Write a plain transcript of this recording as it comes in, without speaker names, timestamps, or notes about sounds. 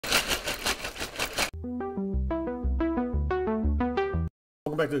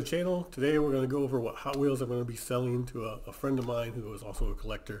Welcome back to the channel. Today we're going to go over what Hot Wheels I'm going to be selling to a friend of mine who is also a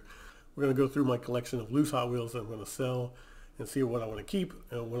collector. We're going to go through my collection of loose Hot Wheels that I'm going to sell and see what I want to keep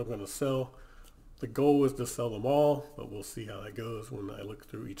and what I'm going to sell. The goal is to sell them all, but we'll see how that goes when I look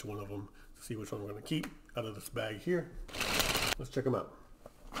through each one of them to see which one I'm going to keep out of this bag here. Let's check them out.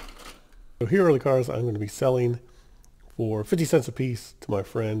 So here are the cars I'm going to be selling for 50 cents a piece to my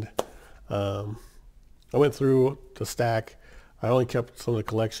friend. I went through the stack. I only kept some of the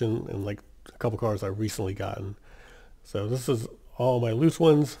collection and like a couple cars I've recently gotten. So this is all my loose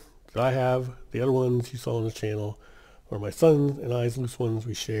ones that I have. The other ones you saw on the channel are my son and I's loose ones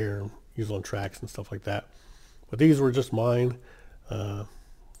we share, use on tracks and stuff like that. But these were just mine. Kind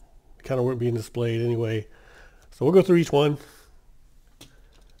of weren't being displayed anyway. So we'll go through each one.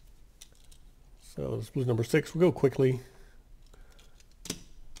 So this blue number 6, we'll go quickly.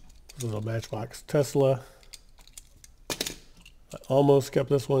 This is a Matchbox Tesla. I almost kept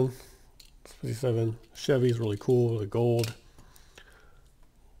this one. It's 57. Chevy's really cool, the gold.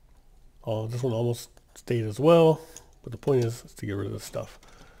 This one almost stayed as well, but the point is to get rid of this stuff.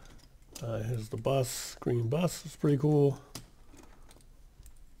 Here's the bus, green bus, it's pretty cool.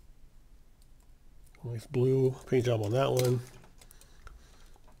 Nice blue paint job on that one.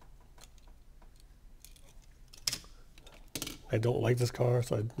 I don't like this car,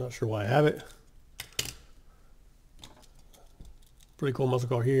 so I'm not sure why I have it. Pretty cool muscle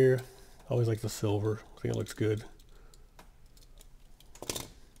car here. I always like the silver. I think it looks good.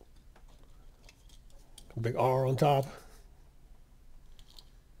 A big R on top.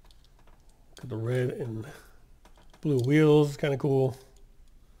 Got the red and blue wheels. Kind of cool.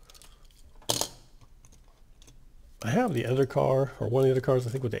 I have the other car, or one of the other cars, I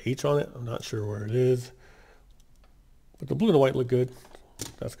think with the H on it. I'm not sure where it is. But the blue and the white look good.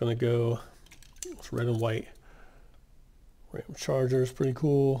 That's going to go. It's red and white. Ram Charger is pretty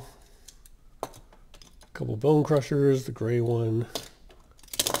cool. A couple Bone Crushers, the gray one.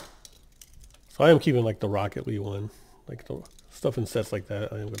 So I am keeping like the Rocket League one. Like the stuff in sets like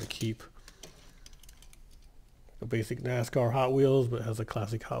that I am going to keep. The basic NASCAR Hot Wheels, but it has a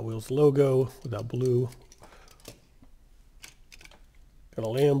classic Hot Wheels logo with that blue. Got a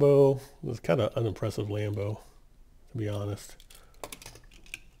Lambo. It's kind of unimpressive Lambo, to be honest.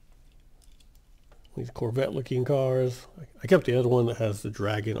 These Corvette looking cars. I kept the other one that has the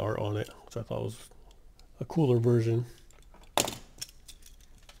dragon art on it, which I thought was a cooler version.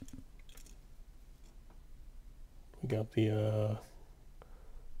 We got the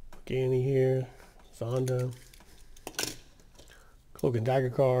Pagani here, Zonda. Cloak and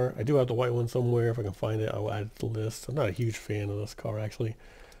Dagger car. I do have the white one somewhere. If I can find it, I'll add it to the list. I'm not a huge fan of this car, actually.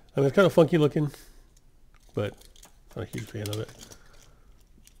 I mean, it's kind of funky looking, but not a huge fan of it.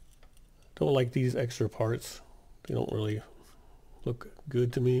 Don't like these extra parts. They don't really look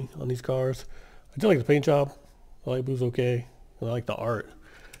good to me on these cars. I do like the paint job. The light blue's okay. And I like the art.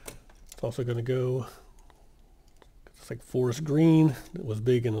 It's also going to go, it's like forest green. It was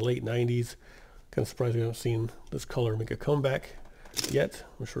big in the late 90s. Kind of surprised we haven't seen this color make a comeback yet.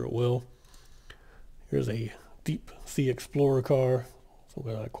 I'm sure it will. Here's a deep sea explorer car. Some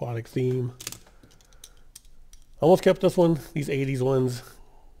kind of aquatic theme. I almost kept this one. These 80s ones.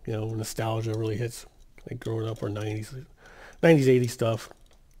 You know, nostalgia really hits, like growing up, or 90s, 80s stuff.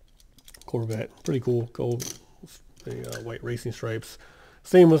 Corvette, pretty cool, gold, the white racing stripes.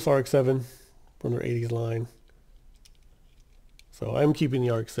 Same with RX-7 from their 80s line. So I'm keeping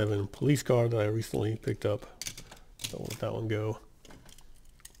the RX-7 police car that I recently picked up. Don't let that one go.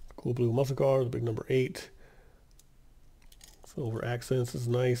 Cool blue muscle car, the big number 8. Silver accents is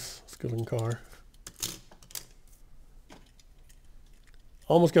nice. It's a good looking car.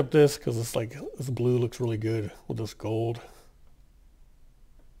 Almost kept this because it's like this blue looks really good with this gold.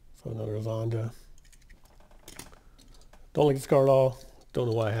 So another Zonda. Don't like this car at all. Don't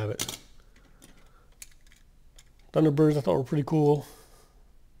know why I have it. Thunderbirds I thought were pretty cool.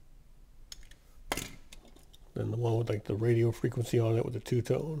 Then the one with like the radio frequency on it with the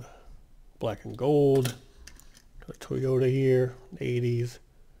two-tone black and gold. Got a Toyota here, 80s.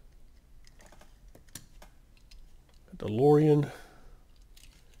 Got DeLorean.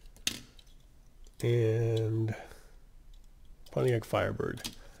 And Pontiac Firebird.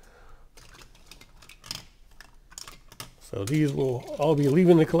 So these will all be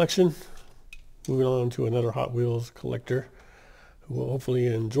leaving the collection. Moving on to another Hot Wheels collector who will hopefully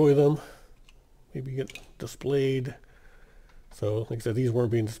enjoy them. Maybe get displayed. So like I said, these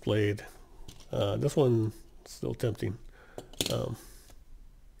weren't being displayed. This one's still tempting.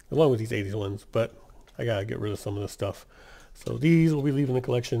 Along with these 80s ones, but I gotta get rid of some of this stuff. So these will be leaving the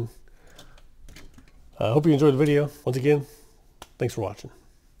collection. I hope you enjoyed the video. Once again, thanks for watching.